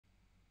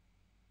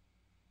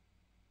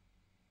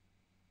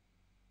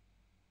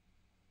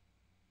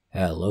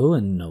Hello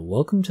and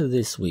welcome to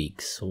this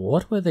week's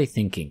What Were They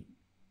Thinking?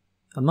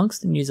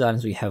 Amongst the news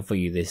items we have for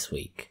you this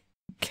week,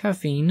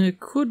 caffeine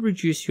could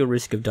reduce your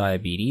risk of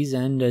diabetes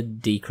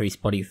and decrease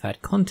body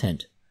fat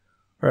content,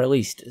 or at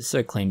least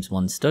so claims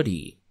one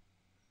study.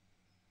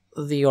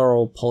 The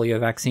oral polio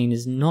vaccine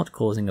is not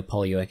causing a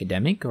polio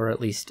epidemic, or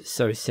at least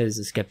so says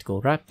the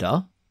skeptical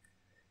raptor.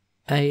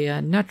 A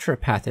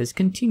naturopath has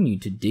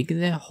continued to dig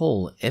their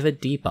hole ever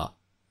deeper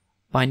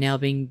by now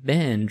being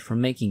banned from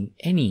making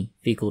any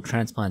fecal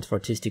transplants for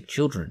autistic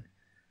children,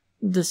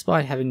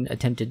 despite having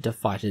attempted to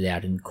fight it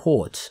out in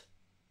court.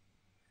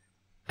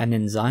 An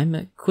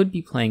enzyme could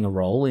be playing a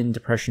role in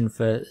depression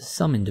for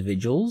some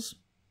individuals.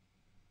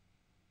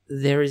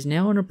 There is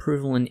now an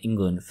approval in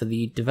England for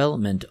the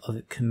development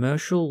of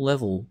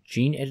commercial-level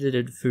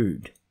gene-edited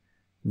food.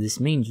 This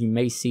means you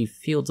may see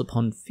fields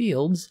upon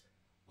fields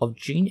of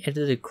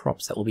gene-edited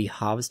crops that will be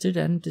harvested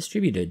and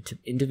distributed to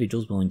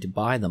individuals willing to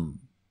buy them.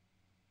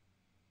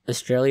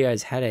 Australia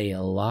has had a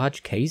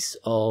large case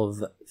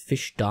of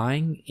fish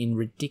dying in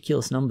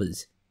ridiculous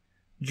numbers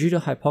due to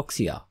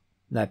hypoxia,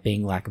 that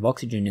being lack of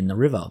oxygen in the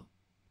river.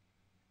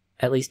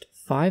 At least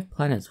 5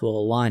 planets will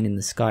align in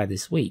the sky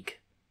this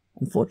week.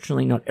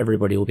 Unfortunately, not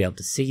everybody will be able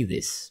to see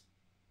this.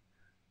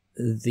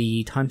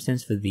 The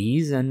timestamps for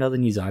these and other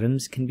news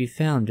items can be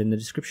found in the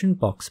description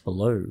box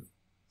below.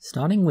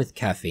 Starting with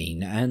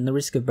caffeine and the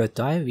risk of both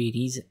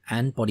diabetes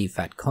and body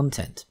fat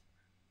content.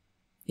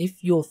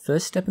 If your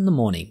first step in the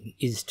morning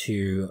is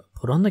to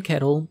put on the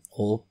kettle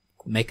or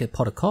make a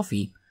pot of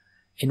coffee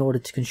in order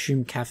to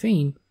consume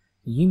caffeine,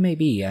 you may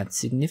be at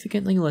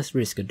significantly less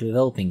risk of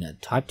developing a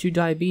type 2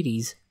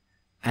 diabetes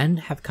and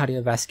have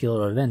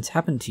cardiovascular events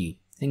happen to you,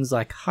 things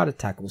like heart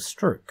attack or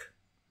stroke.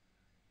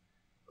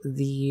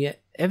 The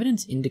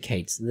evidence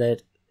indicates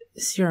that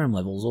serum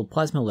levels or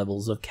plasma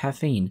levels of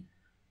caffeine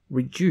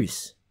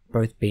reduce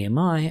both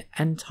BMI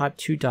and type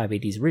 2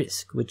 diabetes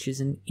risk, which is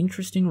an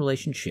interesting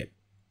relationship.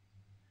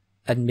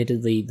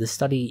 Admittedly, the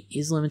study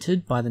is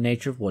limited by the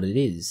nature of what it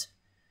is.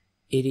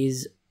 It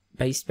is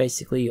based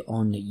basically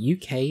on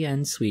UK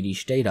and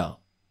Swedish data.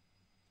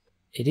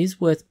 It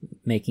is worth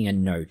making a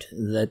note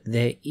that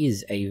there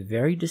is a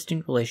very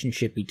distinct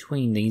relationship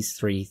between these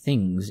three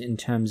things in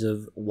terms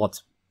of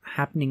what's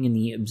happening in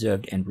the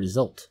observed end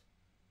result.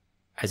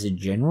 As a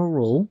general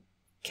rule,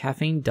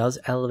 caffeine does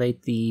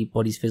elevate the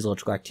body's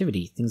physiological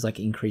activity, things like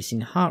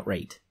increasing heart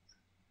rate.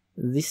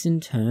 This in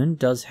turn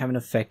does have an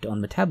effect on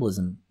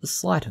metabolism, a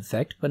slight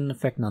effect, but an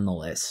effect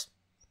nonetheless.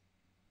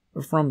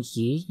 From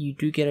here, you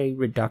do get a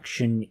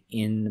reduction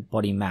in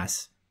body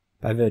mass,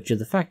 by virtue of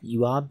the fact that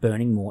you are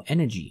burning more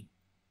energy.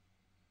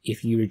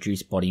 If you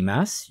reduce body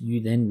mass,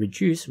 you then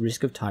reduce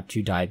risk of type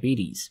 2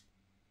 diabetes.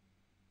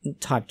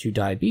 Type 2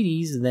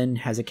 diabetes then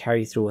has a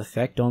carry-through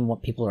effect on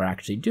what people are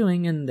actually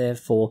doing, and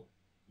therefore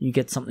you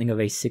get something of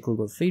a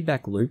cyclical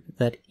feedback loop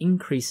that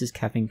increases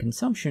caffeine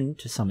consumption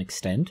to some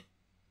extent,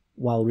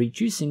 while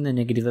reducing the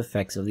negative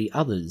effects of the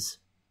others.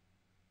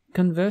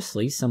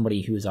 Conversely,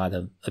 somebody who is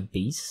either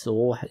obese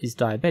or is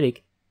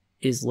diabetic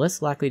is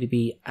less likely to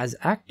be as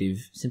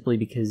active simply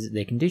because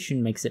their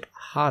condition makes it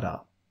harder.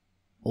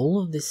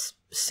 All of this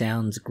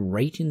sounds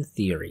great in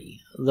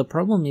theory. The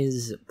problem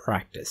is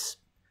practice.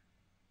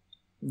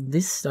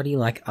 This study,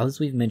 like others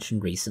we've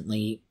mentioned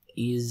recently,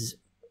 is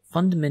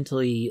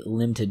fundamentally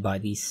limited by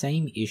the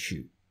same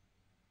issue.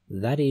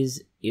 That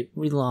is, it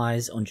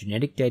relies on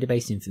genetic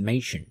database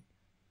information.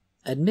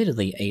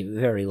 Admittedly, a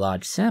very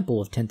large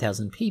sample of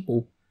 10,000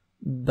 people,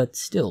 but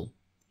still,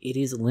 it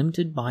is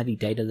limited by the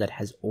data that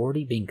has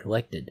already been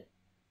collected.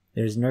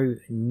 There is no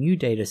new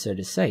data, so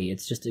to say,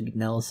 it's just an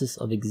analysis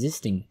of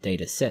existing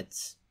data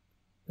sets.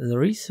 The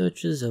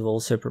researchers have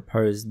also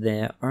proposed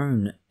their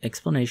own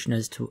explanation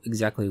as to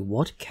exactly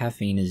what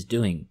caffeine is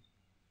doing.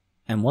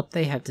 And what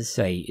they have to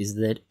say is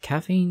that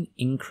caffeine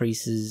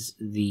increases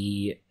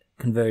the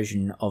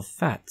conversion of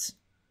fats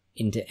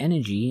into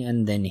energy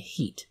and then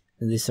heat.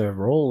 This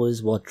overall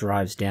is what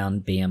drives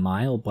down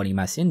BMI or body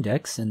mass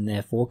index and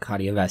therefore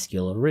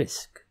cardiovascular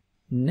risk.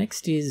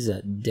 Next is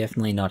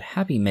definitely not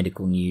happy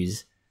medical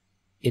news.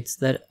 It's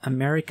that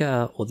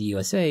America or the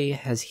USA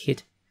has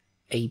hit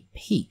a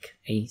peak,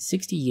 a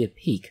 60-year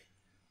peak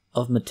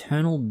of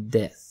maternal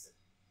death.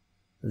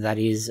 That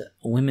is,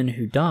 women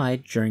who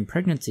died during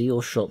pregnancy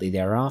or shortly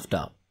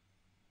thereafter.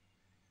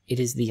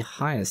 It is the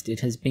highest it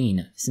has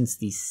been since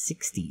the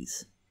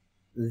 60s.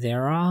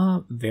 There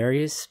are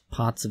various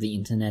parts of the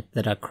internet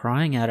that are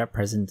crying out at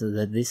present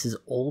that this is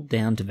all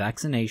down to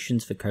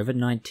vaccinations for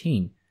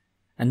COVID-19,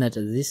 and that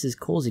this is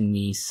causing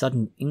the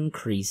sudden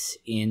increase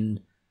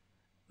in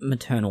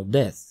maternal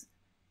death.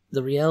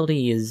 The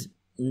reality is,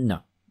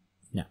 no.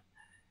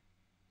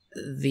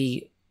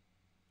 The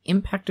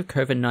impact of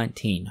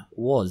COVID-19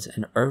 was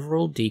an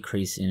overall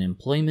decrease in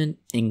employment,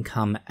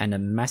 income, and a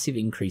massive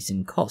increase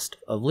in cost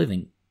of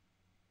living.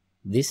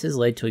 This has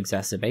led to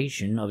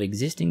exacerbation of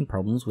existing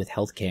problems with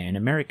healthcare in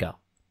America.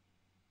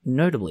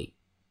 Notably,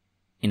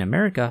 in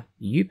America,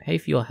 you pay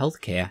for your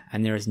healthcare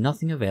and there is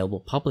nothing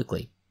available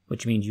publicly,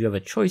 which means you have a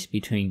choice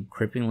between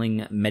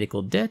crippling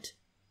medical debt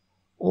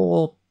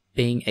or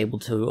being able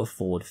to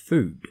afford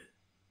food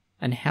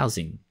and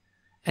housing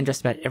and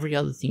just about every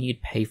other thing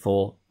you'd pay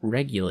for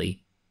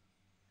regularly.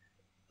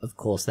 Of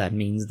course, that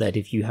means that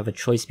if you have a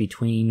choice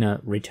between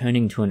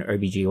returning to an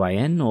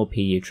OBGYN or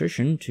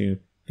pediatrician to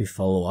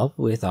follow up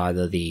with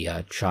either the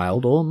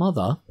child or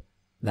mother,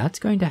 that's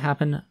going to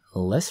happen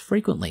less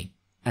frequently,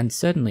 and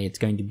certainly it's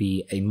going to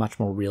be a much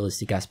more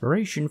realistic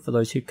aspiration for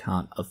those who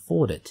can't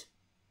afford it.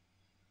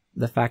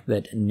 The fact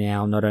that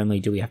now not only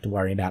do we have to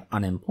worry about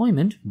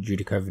unemployment due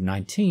to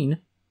COVID-19,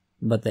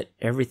 but that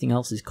everything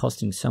else is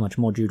costing so much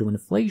more due to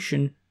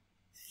inflation,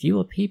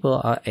 fewer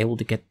people are able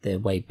to get their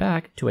way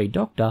back to a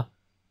doctor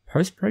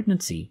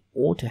post-pregnancy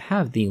or to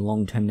have the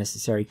long-term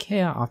necessary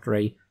care after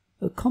a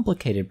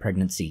complicated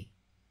pregnancy.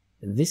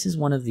 This is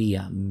one of the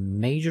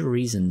major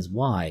reasons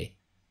why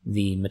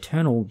the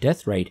maternal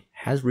death rate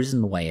has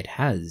risen the way it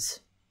has.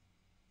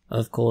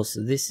 Of course,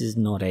 this is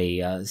not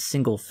a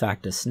single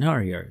factor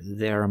scenario.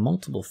 There are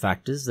multiple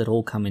factors that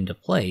all come into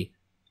play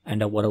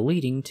and are what are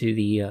leading to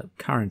the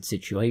current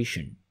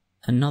situation.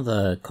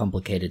 Another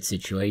complicated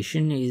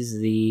situation is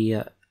the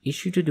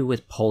issue to do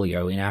with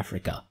polio in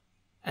Africa,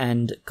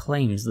 and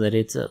claims that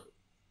it's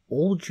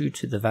all due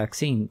to the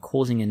vaccine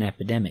causing an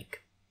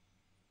epidemic.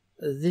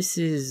 This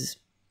is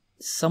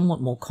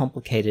somewhat more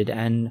complicated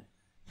and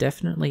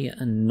definitely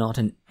not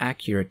an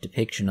accurate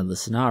depiction of the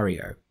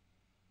scenario.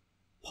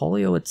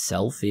 Polio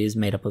itself is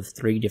made up of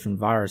 3 different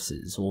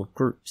viruses, or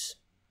groups.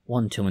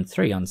 1, 2, and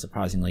 3,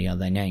 unsurprisingly, are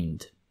they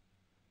named.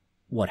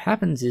 What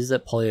happens is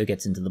that polio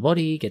gets into the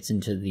body, gets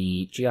into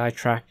the GI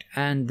tract,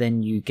 and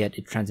then you get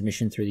a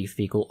transmission through the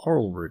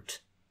fecal-oral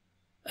route.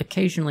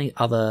 Occasionally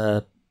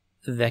other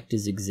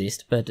vectors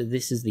exist, but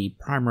this is the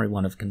primary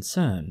one of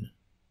concern.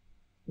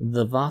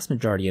 The vast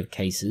majority of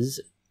cases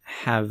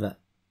have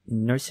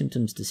no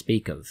symptoms to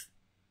speak of.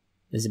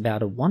 There's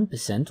about a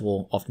 1%,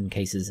 or often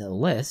cases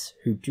less,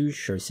 who do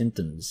show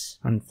symptoms.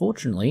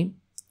 Unfortunately,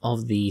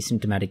 of the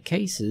symptomatic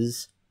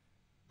cases,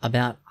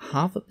 about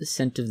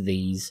 0.5% of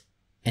these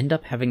end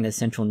up having their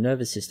central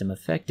nervous system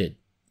affected,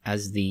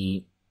 as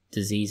the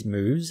disease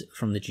moves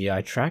from the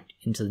GI tract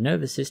into the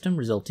nervous system,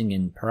 resulting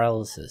in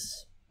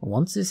paralysis.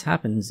 Once this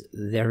happens,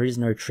 there is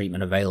no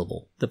treatment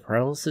available. The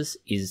paralysis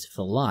is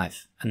for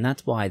life, and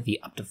that's why the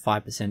up to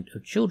 5%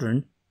 of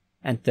children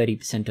and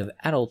 30% of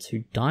adults who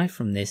die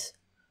from this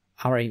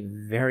are a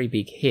very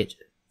big hit,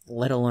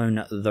 let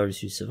alone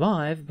those who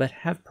survive but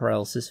have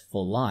paralysis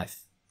for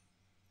life.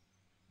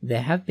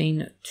 There have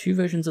been 2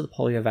 versions of the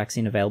polio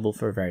vaccine available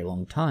for a very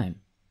long time: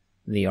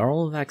 the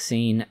oral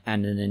vaccine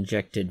and an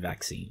injected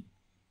vaccine.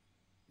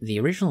 The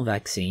original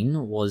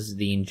vaccine was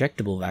the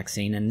injectable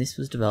vaccine, and this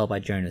was developed by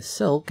Jonas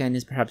Salk and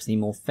is perhaps the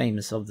more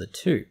famous of the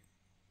 2.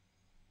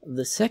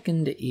 The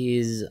second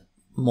is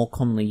more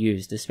commonly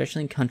used,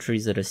 especially in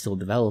countries that are still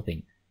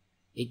developing.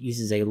 It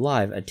uses a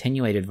live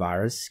attenuated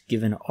virus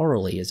given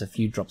orally as a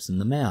few drops in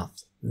the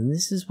mouth. And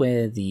this is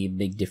where the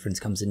big difference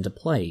comes into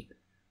play.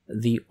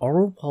 The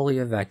oral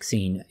polio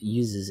vaccine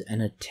uses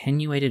an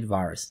attenuated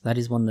virus, that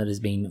is one that has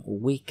been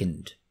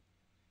weakened.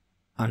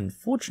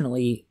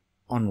 Unfortunately,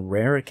 on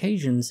rare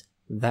occasions,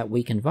 that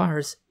weakened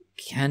virus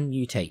can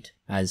mutate,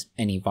 as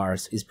any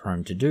virus is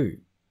prone to do.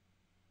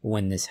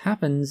 When this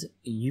happens,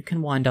 you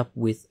can wind up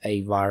with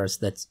a virus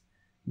that's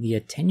the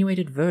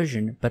attenuated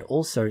version, but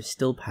also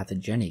still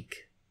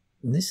pathogenic.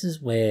 This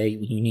is where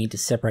you need to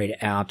separate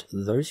out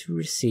those who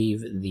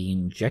receive the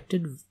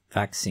injected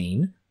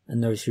vaccine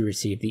and those who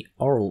receive the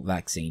oral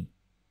vaccine.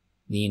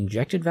 The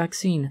injected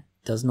vaccine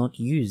does not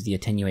use the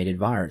attenuated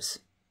virus.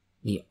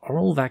 The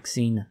oral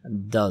vaccine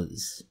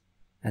does.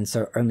 And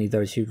so only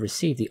those who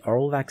receive the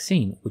oral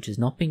vaccine, which has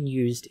not been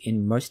used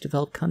in most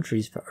developed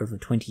countries for over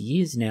 20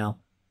 years now,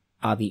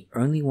 are the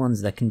only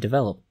ones that can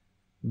develop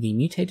the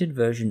mutated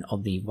version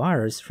of the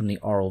virus from the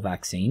oral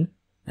vaccine,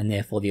 and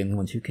therefore the only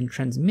ones who can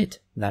transmit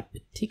that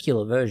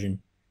particular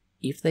version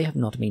if they have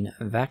not been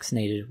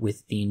vaccinated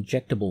with the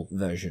injectable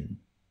version.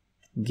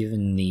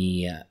 Given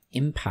the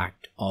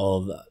impact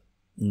of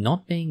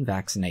not being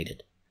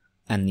vaccinated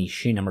and the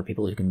sheer number of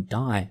people who can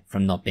die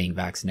from not being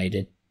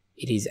vaccinated,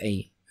 it is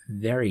a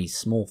very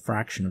small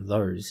fraction of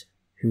those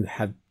who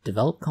have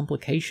developed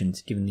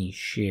complications given the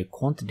sheer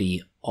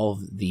quantity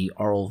of the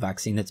oral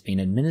vaccine that's been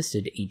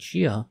administered each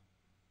year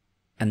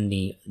and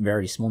the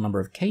very small number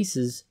of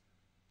cases.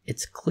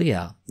 It's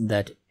clear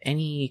that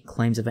any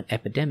claims of an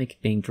epidemic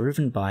being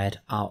driven by it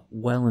are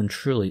well and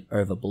truly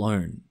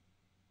overblown.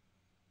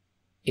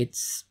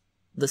 It's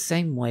the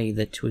same way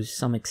that to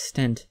some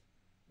extent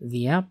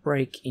the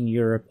outbreak in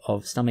Europe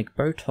of stomach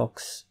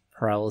Botox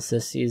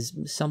paralysis is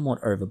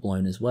somewhat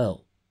overblown as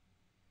well.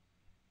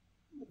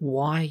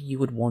 Why you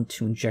would want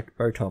to inject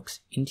Botox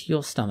into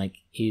your stomach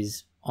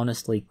is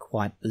honestly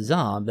quite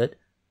bizarre, but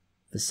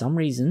for some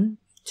reason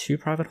 2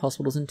 private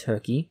hospitals in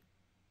Turkey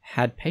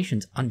had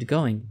patients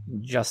undergoing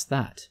just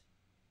that.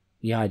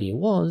 The idea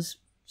was,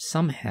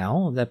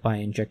 somehow, that by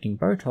injecting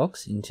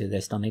Botox into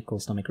their stomach or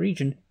stomach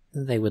region,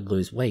 they would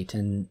lose weight,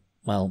 and,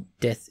 well,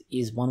 death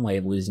is one way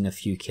of losing a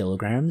few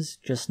kilograms,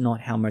 just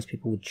not how most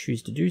people would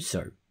choose to do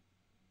so.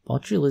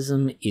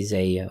 Botulism is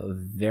a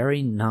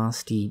very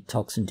nasty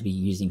toxin to be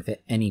using for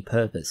any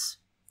purpose.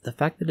 The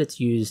fact that it's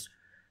used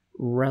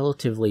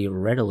relatively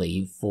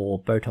readily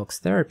for Botox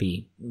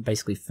therapy,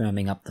 basically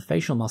firming up the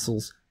facial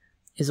muscles,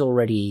 is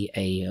already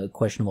a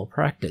questionable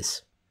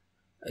practice.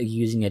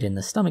 Using it in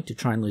the stomach to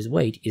try and lose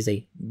weight is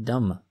a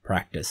dumb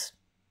practice.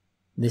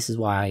 This is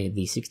why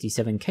the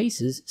 67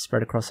 cases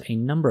spread across a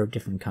number of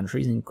different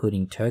countries,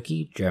 including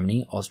Turkey,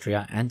 Germany,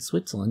 Austria, and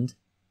Switzerland,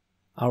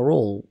 are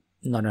all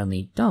not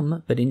only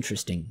dumb, but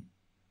interesting.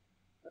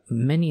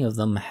 Many of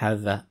them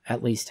have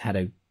at least had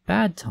a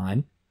bad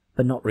time,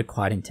 but not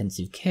required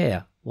intensive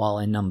care, while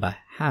a number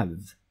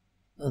have.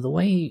 The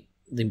way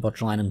the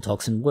botulinum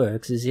toxin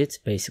works is it's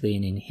basically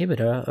an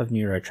inhibitor of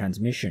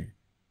neurotransmission.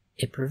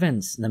 It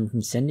prevents them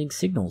from sending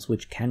signals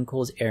which can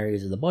cause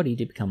areas of the body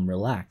to become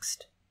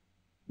relaxed.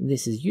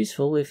 This is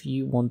useful if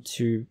you want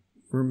to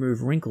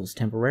remove wrinkles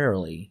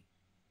temporarily.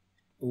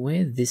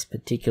 Where this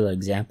particular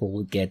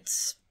example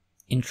gets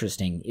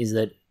interesting is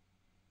that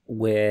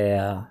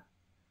where,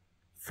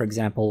 for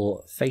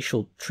example,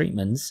 facial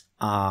treatments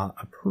are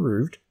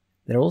approved,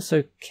 they're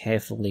also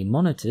carefully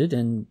monitored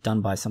and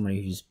done by someone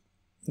who's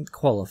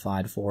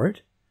qualified for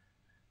it.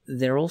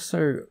 There are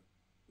also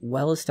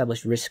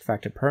well-established risk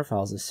factor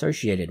profiles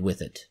associated with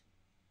it.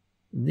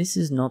 This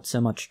is not so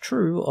much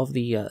true of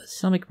the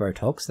stomach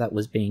Botox that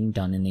was being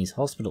done in these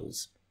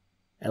hospitals.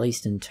 At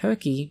least in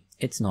Turkey,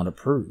 it's not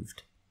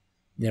approved.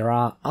 There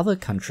are other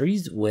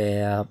countries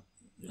where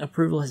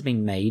approval has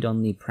been made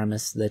on the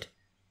premise that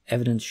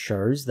evidence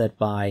shows that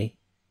by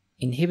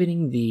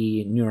inhibiting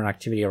the neural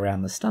activity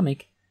around the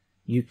stomach,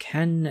 you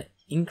can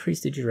increase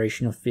the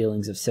duration of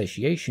feelings of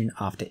satiation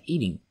after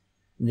eating,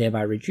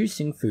 thereby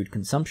reducing food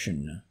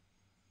consumption.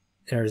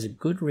 There is a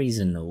good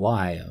reason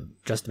why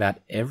just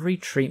about every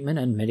treatment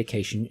and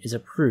medication is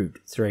approved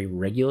through a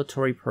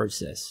regulatory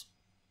process.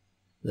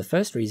 The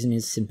first reason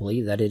is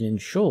simply that it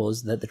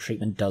ensures that the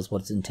treatment does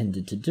what it's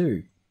intended to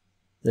do.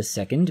 The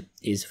second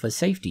is for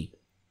safety.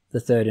 The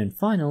third and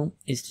final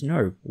is to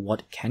know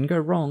what can go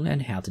wrong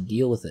and how to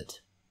deal with it.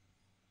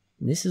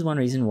 This is one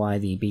reason why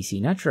the BC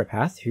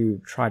naturopath who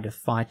tried to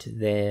fight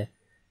their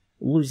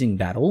losing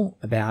battle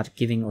about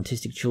giving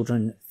autistic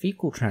children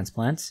fecal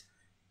transplants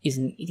is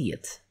an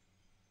idiot.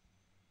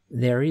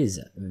 There is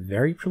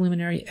very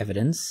preliminary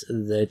evidence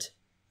that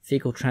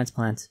fecal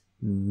transplants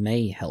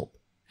may help,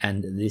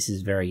 and this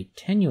is very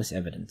tenuous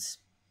evidence.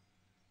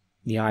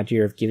 The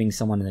idea of giving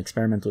someone an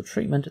experimental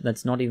treatment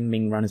that's not even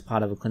being run as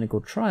part of a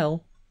clinical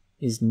trial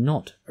is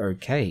not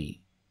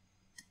okay.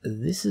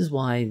 This is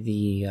why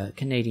the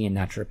Canadian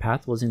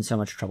naturopath was in so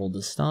much trouble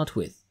to start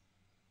with.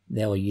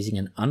 They were using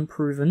an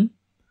unproven,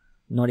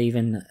 not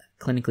even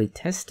clinically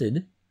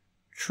tested,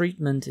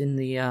 treatment in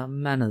the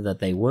manner that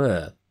they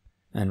were,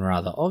 and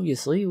rather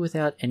obviously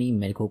without any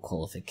medical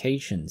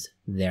qualifications.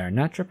 They're a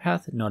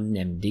naturopath, not an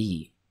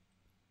MD.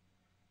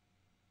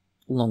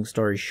 Long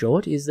story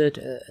short is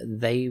that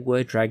they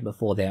were dragged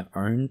before their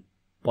own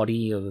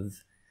body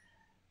of...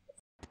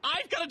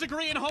 I've got a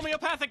degree in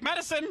homeopathic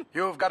medicine!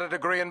 You've got a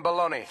degree in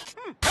baloney.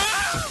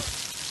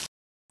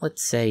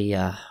 let's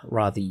say,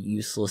 rather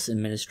useless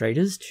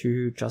administrators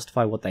to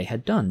justify what they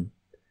had done.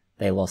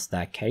 They lost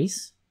that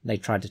case, they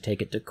tried to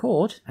take it to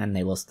court, and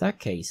they lost that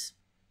case.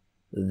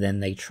 Then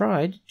they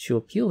tried to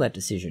appeal that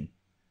decision,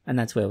 and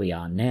that's where we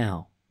are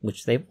now,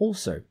 which they've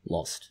also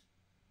lost,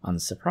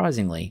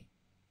 unsurprisingly.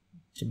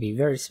 To be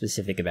very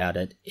specific about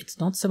it, it's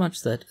not so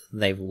much that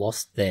they've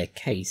lost their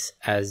case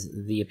as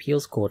the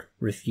appeals court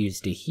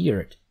refused to hear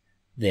it,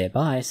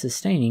 thereby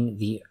sustaining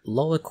the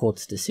lower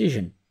court's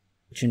decision,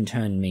 which in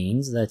turn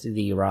means that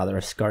the rather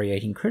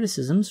excoriating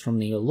criticisms from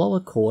the lower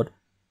court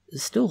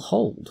still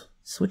hold.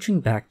 Switching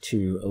back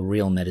to a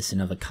real medicine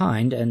of a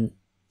kind, and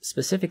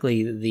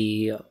specifically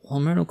the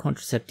hormonal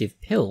contraceptive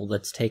pill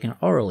that's taken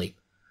orally,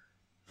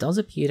 does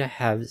appear to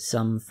have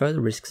some further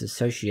risks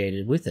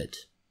associated with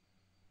it.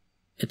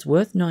 It's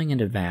worth knowing in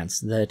advance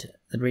that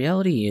the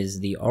reality is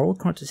the oral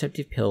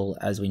contraceptive pill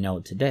as we know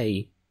it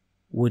today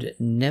would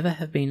never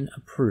have been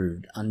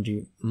approved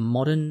under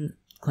modern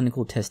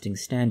clinical testing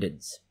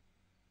standards.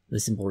 The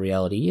simple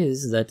reality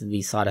is that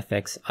the side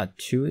effects are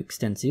too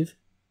extensive,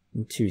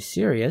 too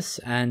serious,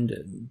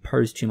 and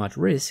pose too much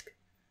risk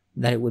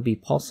that it would be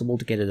possible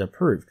to get it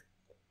approved.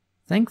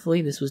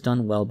 Thankfully, this was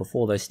done well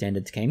before those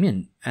standards came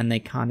in, and they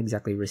can't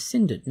exactly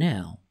rescind it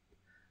now.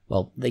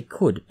 Well, they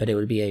could, but it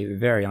would be a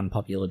very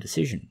unpopular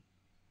decision.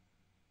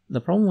 The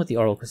problem with the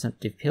oral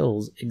contraceptive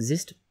pills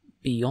exists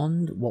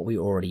beyond what we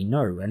already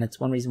know, and it's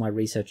one reason why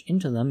research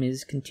into them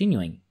is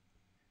continuing.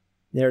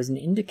 There is an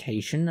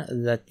indication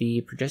that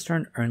the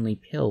progesterone-only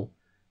pill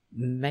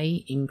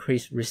may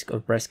increase risk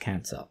of breast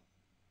cancer.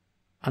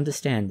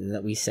 Understand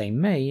that we say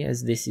may,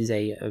 as this is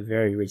a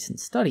very recent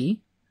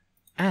study,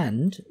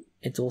 and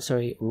it's also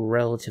a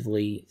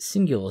relatively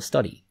singular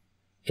study.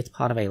 It's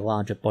part of a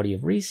larger body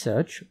of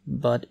research,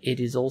 but it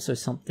is also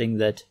something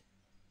that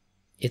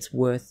it's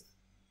worth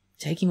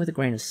taking with a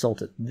grain of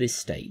salt at this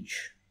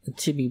stage.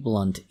 To be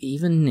blunt,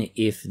 even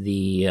if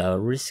the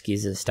risk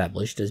is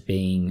established as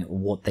being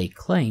what they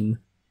claim,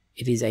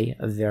 it is a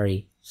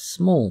very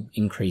small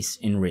increase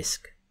in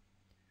risk.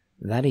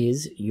 That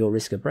is, your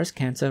risk of breast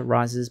cancer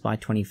rises by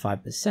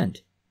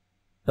 25%.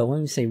 But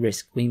when we say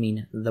risk, we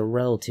mean the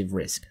relative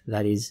risk.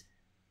 That is,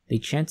 the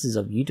chances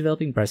of you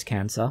developing breast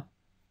cancer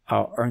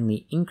are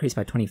only increased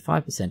by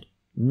 25%,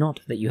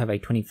 not that you have a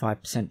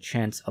 25%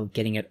 chance of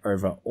getting it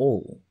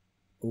overall.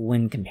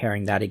 When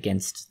comparing that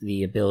against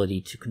the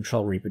ability to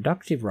control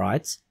reproductive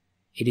rights,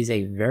 it is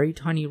a very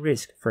tiny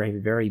risk for a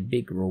very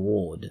big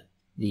reward.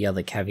 The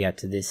other caveat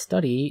to this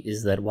study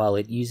is that while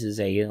it uses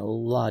a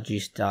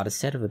largish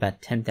dataset of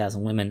about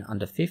 10,000 women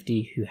under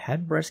 50 who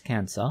had breast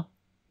cancer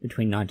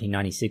between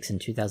 1996 and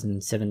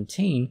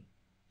 2017,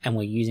 and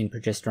were using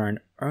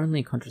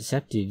progesterone-only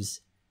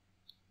contraceptives,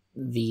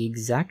 the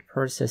exact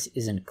process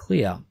isn't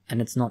clear, and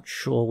it's not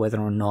sure whether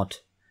or not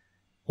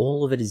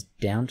all of it is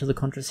down to the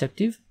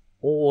contraceptive,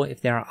 or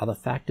if there are other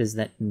factors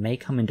that may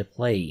come into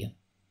play.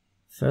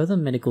 Further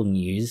medical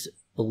news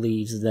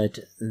believes that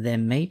there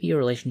may be a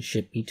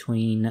relationship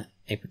between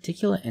a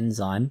particular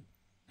enzyme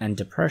and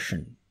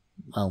depression.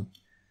 Well,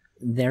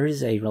 there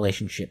is a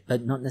relationship,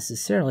 but not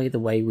necessarily the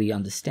way we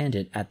understand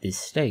it at this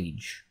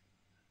stage.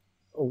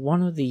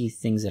 One of the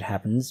things that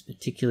happens,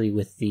 particularly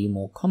with the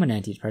more common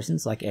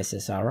antidepressants like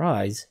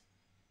SSRIs,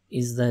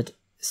 is that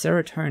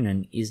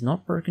serotonin is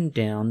not broken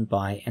down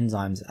by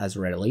enzymes as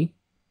readily,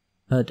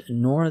 but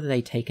nor are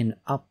they taken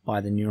up by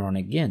the neuron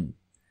again.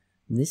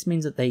 This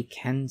means that they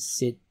can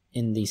sit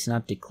in the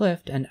synaptic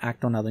cleft and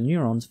act on other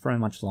neurons for a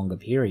much longer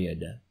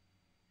period.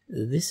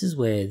 This is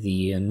where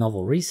the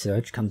novel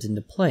research comes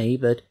into play,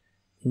 but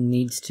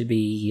needs to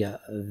be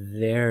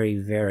very,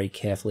 very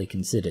carefully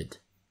considered.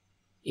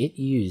 It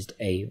used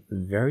a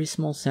very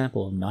small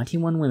sample of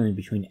 91 women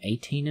between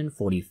 18 and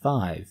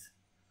 45.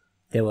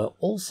 There were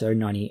also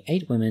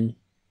 98 women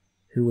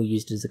who were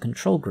used as a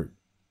control group.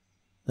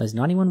 Those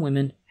 91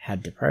 women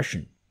had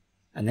depression,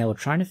 and they were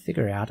trying to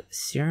figure out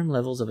serum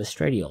levels of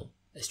estradiol.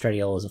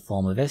 Estradiol is a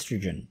form of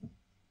estrogen.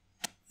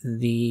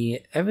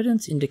 The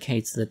evidence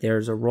indicates that there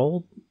is a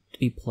role to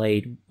be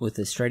played with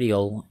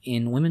estradiol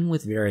in women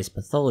with various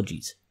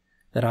pathologies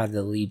that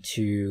either lead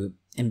to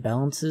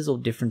imbalances or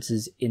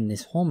differences in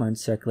this hormone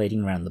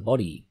circulating around the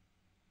body.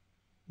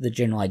 The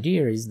general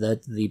idea is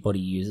that the body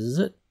uses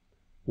it,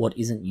 what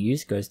isn't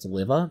used goes to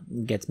liver,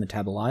 gets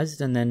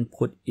metabolized, and then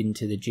put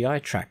into the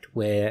GI tract,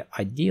 where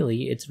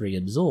ideally it's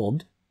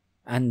reabsorbed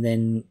and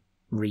then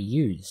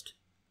reused.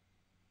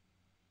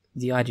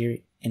 The idea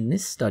in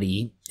this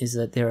study is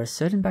that there are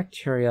certain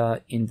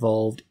bacteria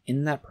involved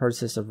in that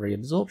process of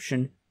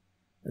reabsorption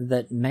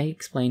that may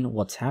explain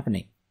what's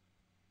happening.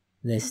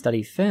 Their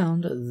study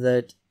found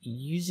that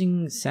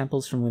using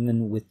samples from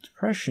women with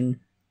depression,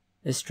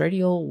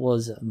 estradiol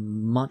was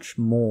much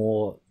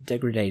more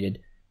degraded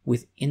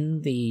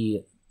within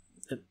the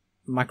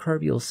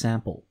microbial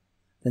sample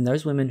than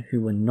those women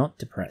who were not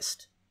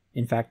depressed.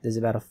 In fact, there's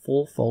about a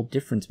 4-fold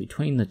difference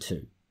between the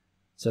two.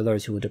 So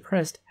those who were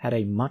depressed had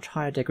a much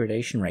higher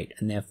degradation rate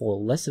and therefore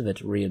less of it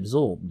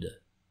reabsorbed.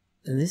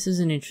 This is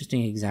an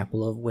interesting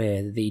example of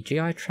where the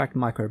GI tract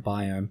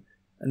microbiome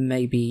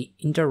may be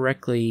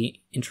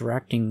indirectly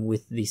interacting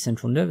with the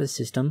central nervous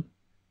system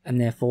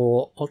and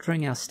therefore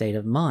altering our state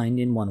of mind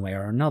in one way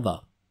or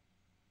another.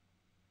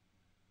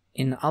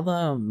 In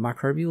other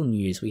microbial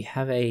news, we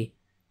have a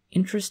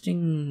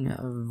interesting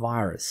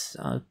virus.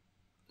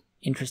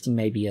 Interesting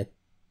may be a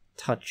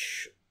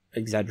touch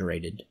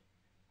exaggerated.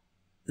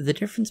 The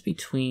difference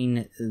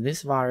between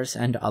this virus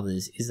and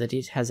others is that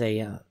it has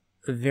a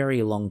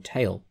very long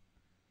tail.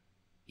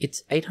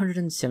 It's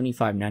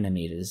 875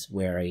 nanometers,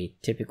 where a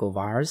typical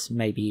virus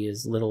may be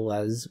as little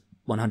as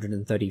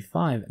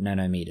 135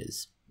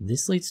 nanometers.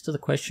 This leads to the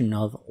question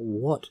of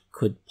what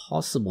could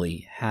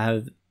possibly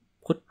have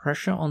put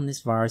pressure on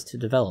this virus to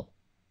develop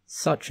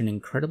such an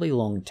incredibly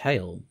long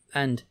tail,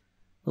 and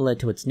led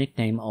to its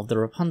nickname of the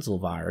Rapunzel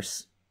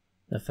virus.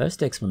 The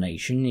first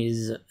explanation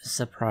is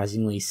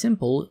surprisingly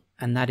simple,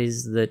 and that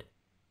is that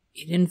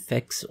it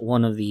infects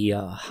one of the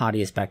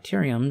hardiest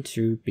bacterium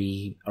to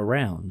be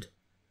around.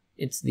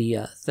 It's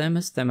the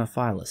Thermus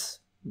thermophilus.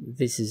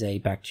 This is a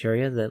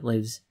bacteria that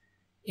lives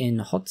in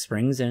hot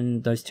springs,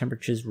 and those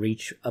temperatures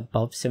reach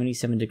above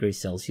 77 degrees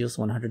Celsius,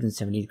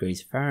 170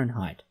 degrees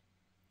Fahrenheit.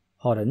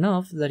 Hot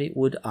enough that it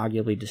would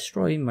arguably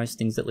destroy most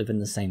things that live in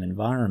the same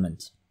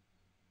environment.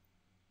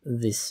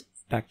 This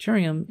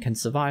bacterium can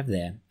survive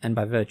there, and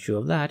by virtue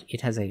of that,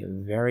 it has a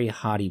very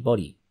hardy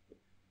body.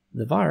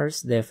 The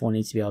virus therefore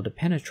needs to be able to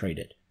penetrate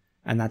it,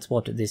 and that's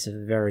what this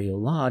very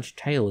large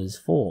tail is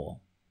for.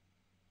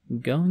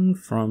 Going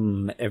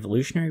from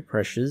evolutionary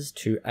pressures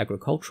to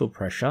agricultural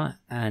pressure,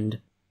 and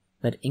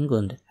that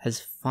England has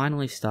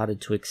finally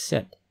started to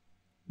accept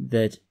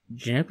that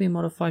genetically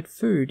modified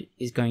food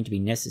is going to be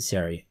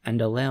necessary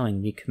and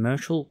allowing the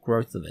commercial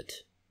growth of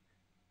it.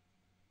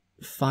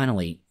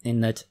 Finally,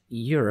 in that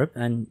Europe,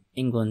 and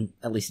England,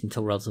 at least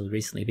until relatively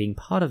recently being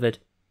part of it,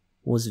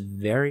 was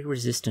very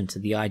resistant to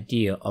the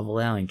idea of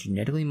allowing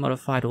genetically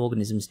modified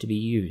organisms to be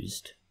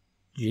used.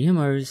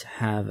 GMOs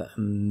have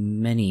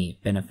many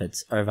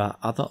benefits over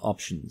other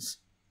options.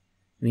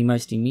 The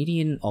most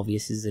immediate and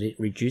obvious is that it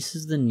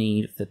reduces the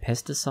need for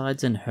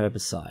pesticides and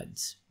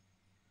herbicides.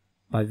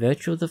 By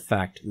virtue of the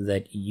fact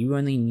that you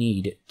only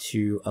need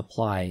to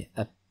apply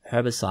a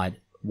herbicide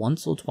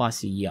once or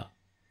twice a year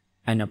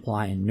and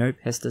apply no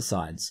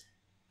pesticides,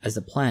 as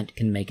the plant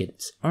can make it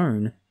its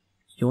own,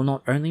 you're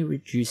not only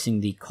reducing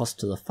the cost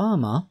to the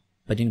farmer,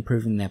 but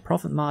improving their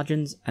profit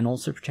margins and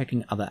also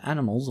protecting other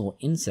animals or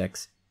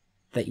insects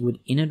that you would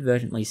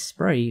inadvertently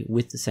spray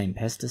with the same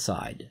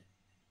pesticide.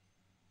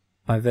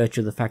 By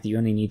virtue of the fact that you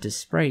only need to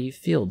spray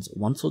fields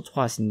once or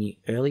twice in the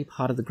early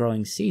part of the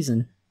growing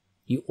season,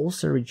 you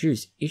also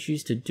reduce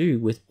issues to do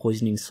with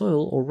poisoning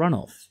soil or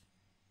runoff.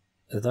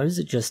 Those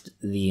are just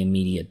the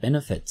immediate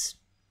benefits.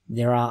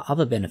 There are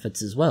other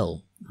benefits as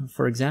well.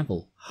 For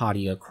example,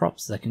 hardier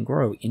crops that can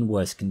grow in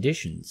worse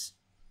conditions.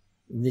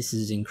 This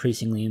is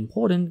increasingly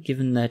important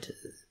given that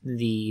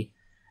the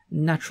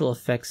natural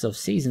effects of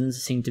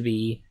seasons seem to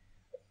be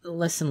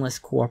less and less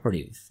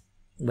cooperative,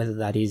 whether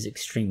that is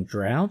extreme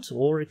drought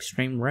or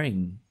extreme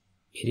rain.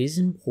 It is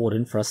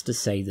important for us to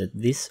say that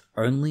this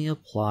only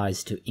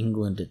applies to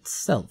England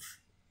itself.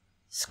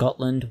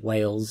 Scotland,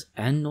 Wales,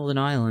 and Northern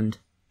Ireland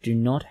do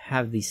not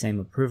have the same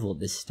approval at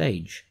this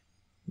stage,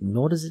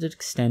 nor does it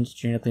extend to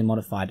genetically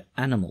modified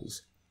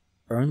animals,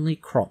 only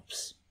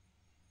crops.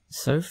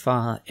 So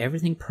far,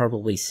 everything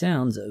probably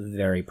sounds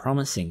very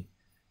promising.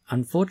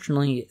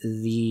 Unfortunately,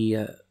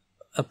 the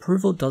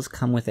approval does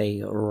come with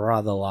a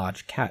rather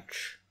large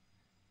catch.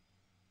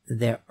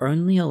 They're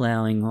only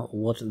allowing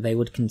what they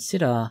would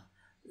consider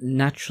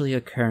naturally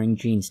occurring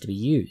genes to be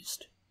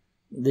used.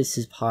 This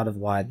is part of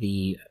why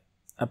the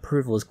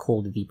approval is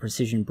called the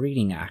Precision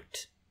Breeding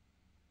Act.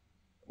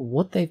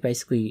 What they've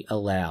basically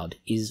allowed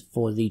is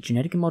for the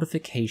genetic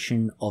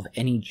modification of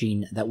any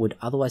gene that would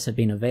otherwise have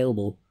been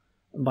available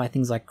by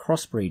things like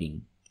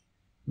crossbreeding.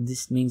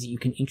 This means that you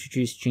can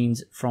introduce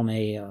genes from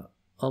a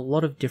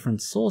lot of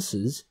different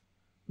sources,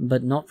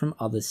 but not from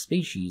other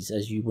species,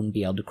 as you wouldn't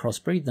be able to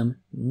crossbreed them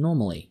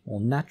normally or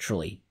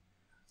naturally.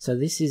 So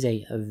this is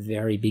a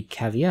very big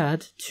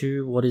caveat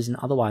to what is an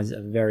otherwise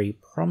a very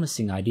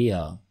promising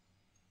idea.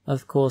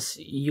 Of course,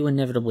 you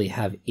inevitably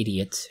have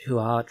idiots who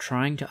are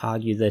trying to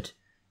argue that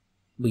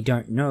we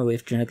don't know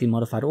if genetically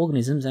modified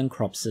organisms and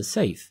crops are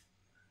safe,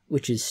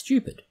 which is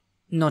stupid.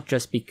 Not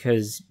just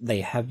because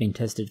they have been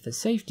tested for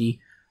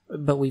safety,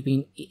 but we've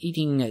been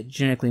eating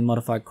genetically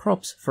modified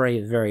crops for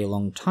a very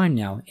long time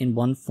now in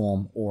one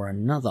form or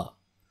another.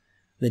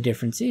 The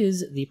difference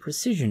is the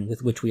precision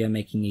with which we are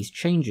making these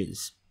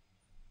changes.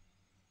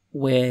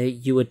 Where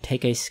you would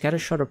take a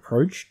scattershot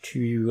approach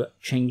to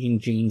changing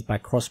genes by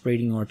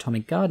crossbreeding or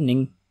atomic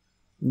gardening,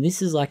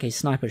 this is like a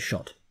sniper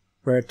shot,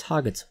 where it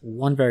targets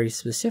one very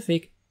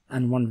specific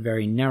and one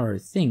very narrow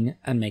thing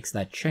and makes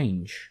that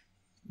change.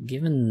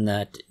 Given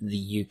that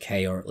the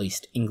UK, or at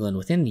least England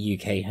within the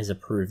UK, has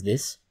approved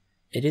this,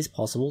 it is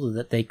possible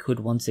that they could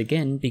once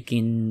again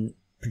begin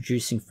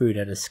producing food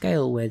at a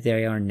scale where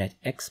they are a net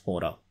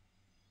exporter.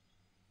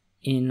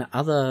 In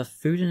other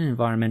food and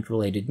environment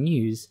related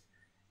news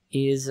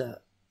is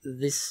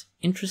this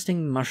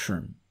interesting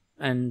mushroom,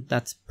 and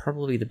that's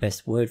probably the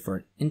best word for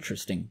it,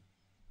 interesting.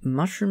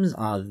 Mushrooms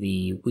are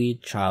the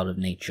weird child of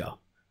nature.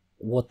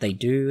 What they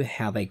do,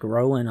 how they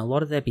grow, and a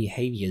lot of their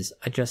behaviors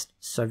are just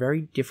so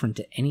very different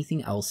to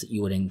anything else that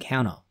you would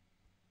encounter.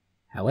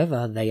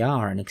 However, they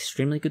are an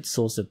extremely good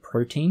source of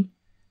protein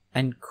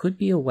and could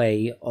be a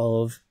way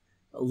of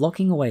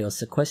locking away or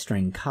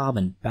sequestering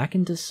carbon back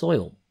into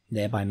soil,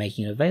 thereby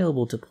making it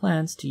available to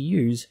plants to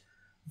use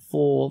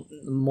for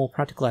more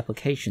practical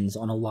applications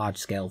on a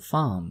large-scale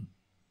farm.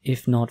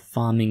 If not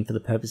farming for the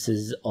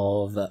purposes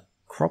of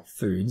crop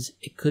foods,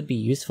 it could be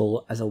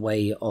useful as a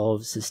way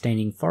of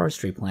sustaining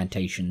forestry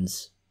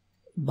plantations.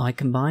 By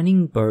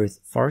combining both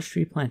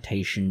forestry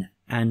plantation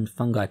and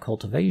fungi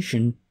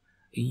cultivation,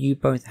 you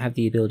both have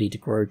the ability to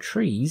grow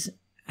trees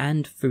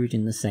and food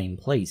in the same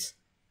place,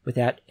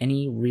 without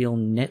any real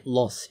net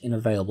loss in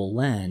available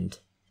land.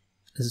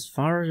 As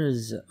far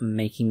as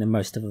making the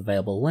most of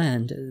available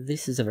land,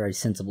 this is a very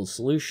sensible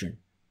solution.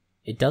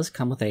 It does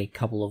come with a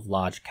couple of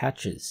large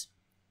catches.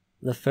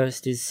 The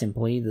first is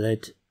simply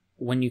that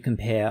when you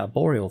compare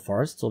boreal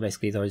forests, or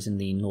basically those in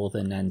the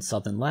northern and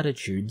southern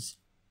latitudes,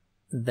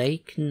 they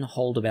can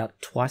hold about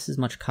twice as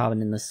much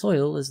carbon in the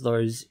soil as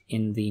those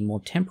in the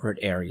more temperate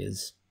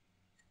areas.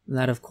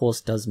 That of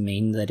course does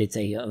mean that it's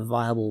a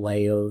viable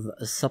way of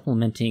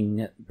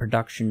supplementing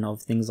production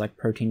of things like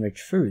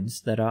protein-rich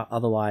foods that are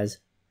otherwise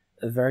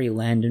very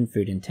land and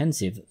food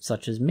intensive,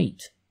 such as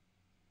meat.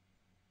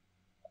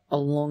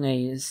 Along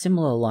a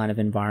similar line of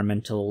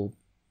environmental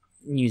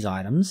news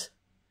items,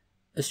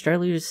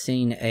 Australia has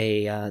seen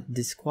a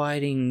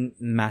disquieting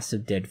mass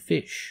of dead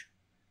fish,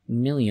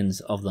 millions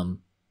of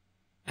them,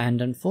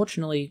 and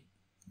unfortunately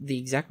the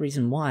exact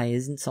reason why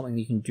isn't something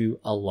you can do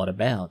a lot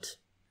about.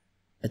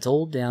 It's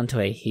all down to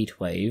a heat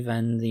wave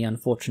and the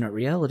unfortunate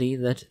reality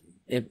that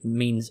it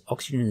means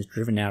oxygen is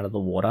driven out of the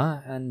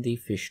water and the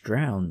fish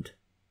drowned.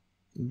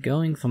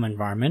 Going from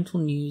environmental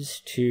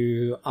news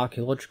to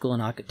archaeological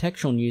and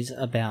architectural news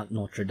about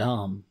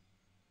Notre-Dame.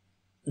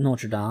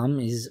 Notre-Dame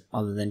is,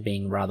 other than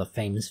being rather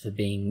famous for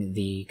being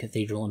the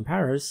cathedral in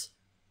Paris,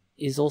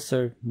 is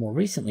also more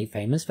recently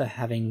famous for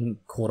having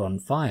caught on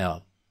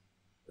fire.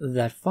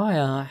 That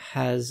fire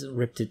has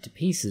ripped it to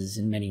pieces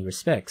in many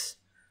respects,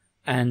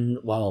 and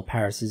while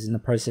Paris is in the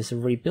process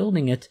of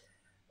rebuilding it,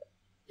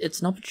 it's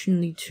an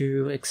opportunity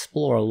to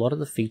explore a lot of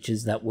the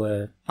features that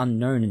were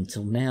unknown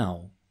until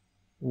now.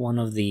 One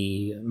of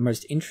the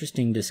most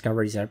interesting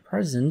discoveries at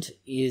present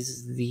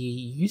is the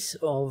use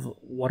of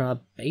what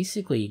are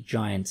basically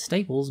giant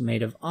staples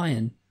made of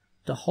iron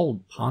to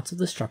hold parts of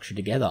the structure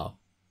together.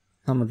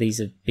 Some of these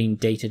have been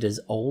dated as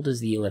old as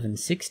the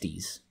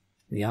 1160s.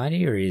 The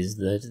idea is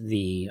that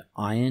the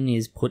iron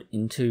is put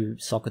into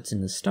sockets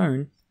in the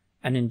stone,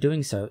 and in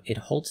doing so it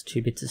holds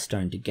two bits of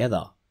stone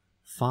together,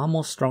 far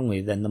more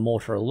strongly than the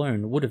mortar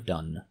alone would have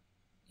done.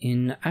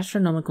 In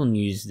astronomical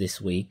news this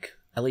week,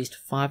 at least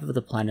 5 of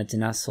the planets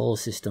in our solar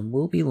system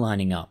will be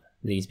lining up,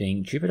 these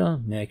being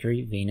Jupiter,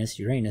 Mercury, Venus,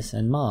 Uranus,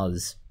 and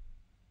Mars.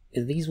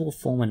 These will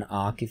form an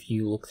arc if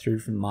you look through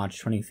from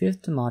March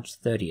 25th to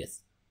March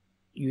 30th.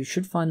 You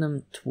should find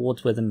them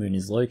towards where the moon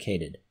is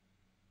located.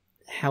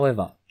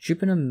 However,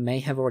 Jupiter may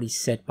have already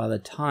set by the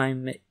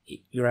time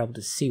you're able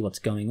to see what's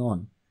going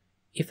on,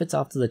 if it's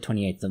after the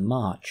 28th of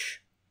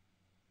March.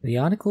 The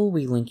article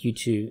we link you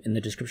to in the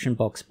description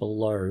box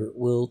below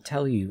will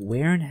tell you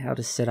where and how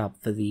to set up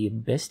for the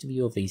best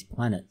view of these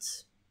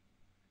planets.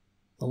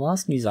 The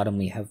last news item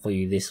we have for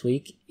you this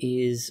week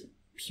is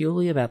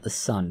purely about the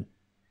Sun,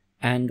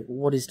 and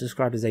what is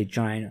described as a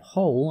giant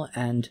hole,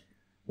 and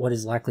what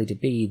is likely to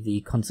be the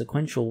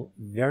consequential,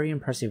 very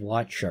impressive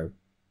light show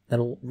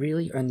that'll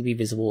really only be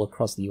visible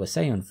across the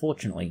USA,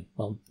 unfortunately.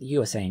 Well, the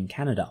USA and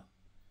Canada.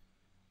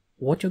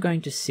 What you're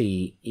going to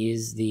see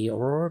is the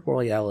Aurora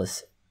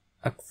Borealis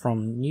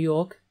from New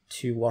York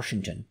to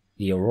Washington.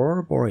 The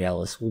Aurora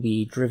Borealis will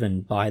be driven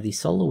by the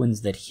solar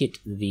winds that hit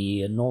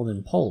the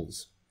northern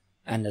poles,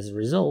 and as a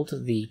result,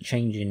 the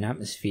change in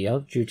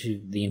atmosphere due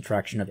to the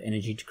interaction of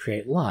energy to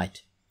create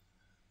light.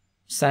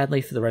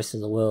 Sadly for the rest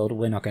of the world,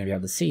 we're not going to be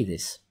able to see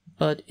this,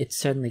 but it's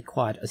certainly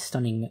quite a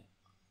stunning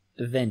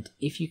event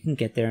if you can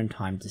get there in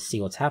time to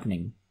see what's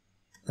happening.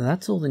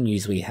 That's all the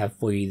news we have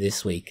for you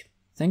this week.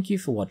 Thank you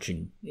for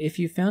watching. If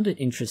you found it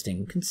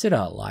interesting,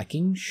 consider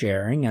liking,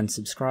 sharing, and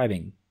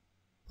subscribing.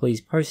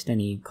 Please post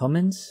any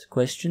comments,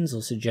 questions,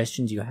 or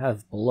suggestions you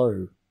have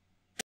below.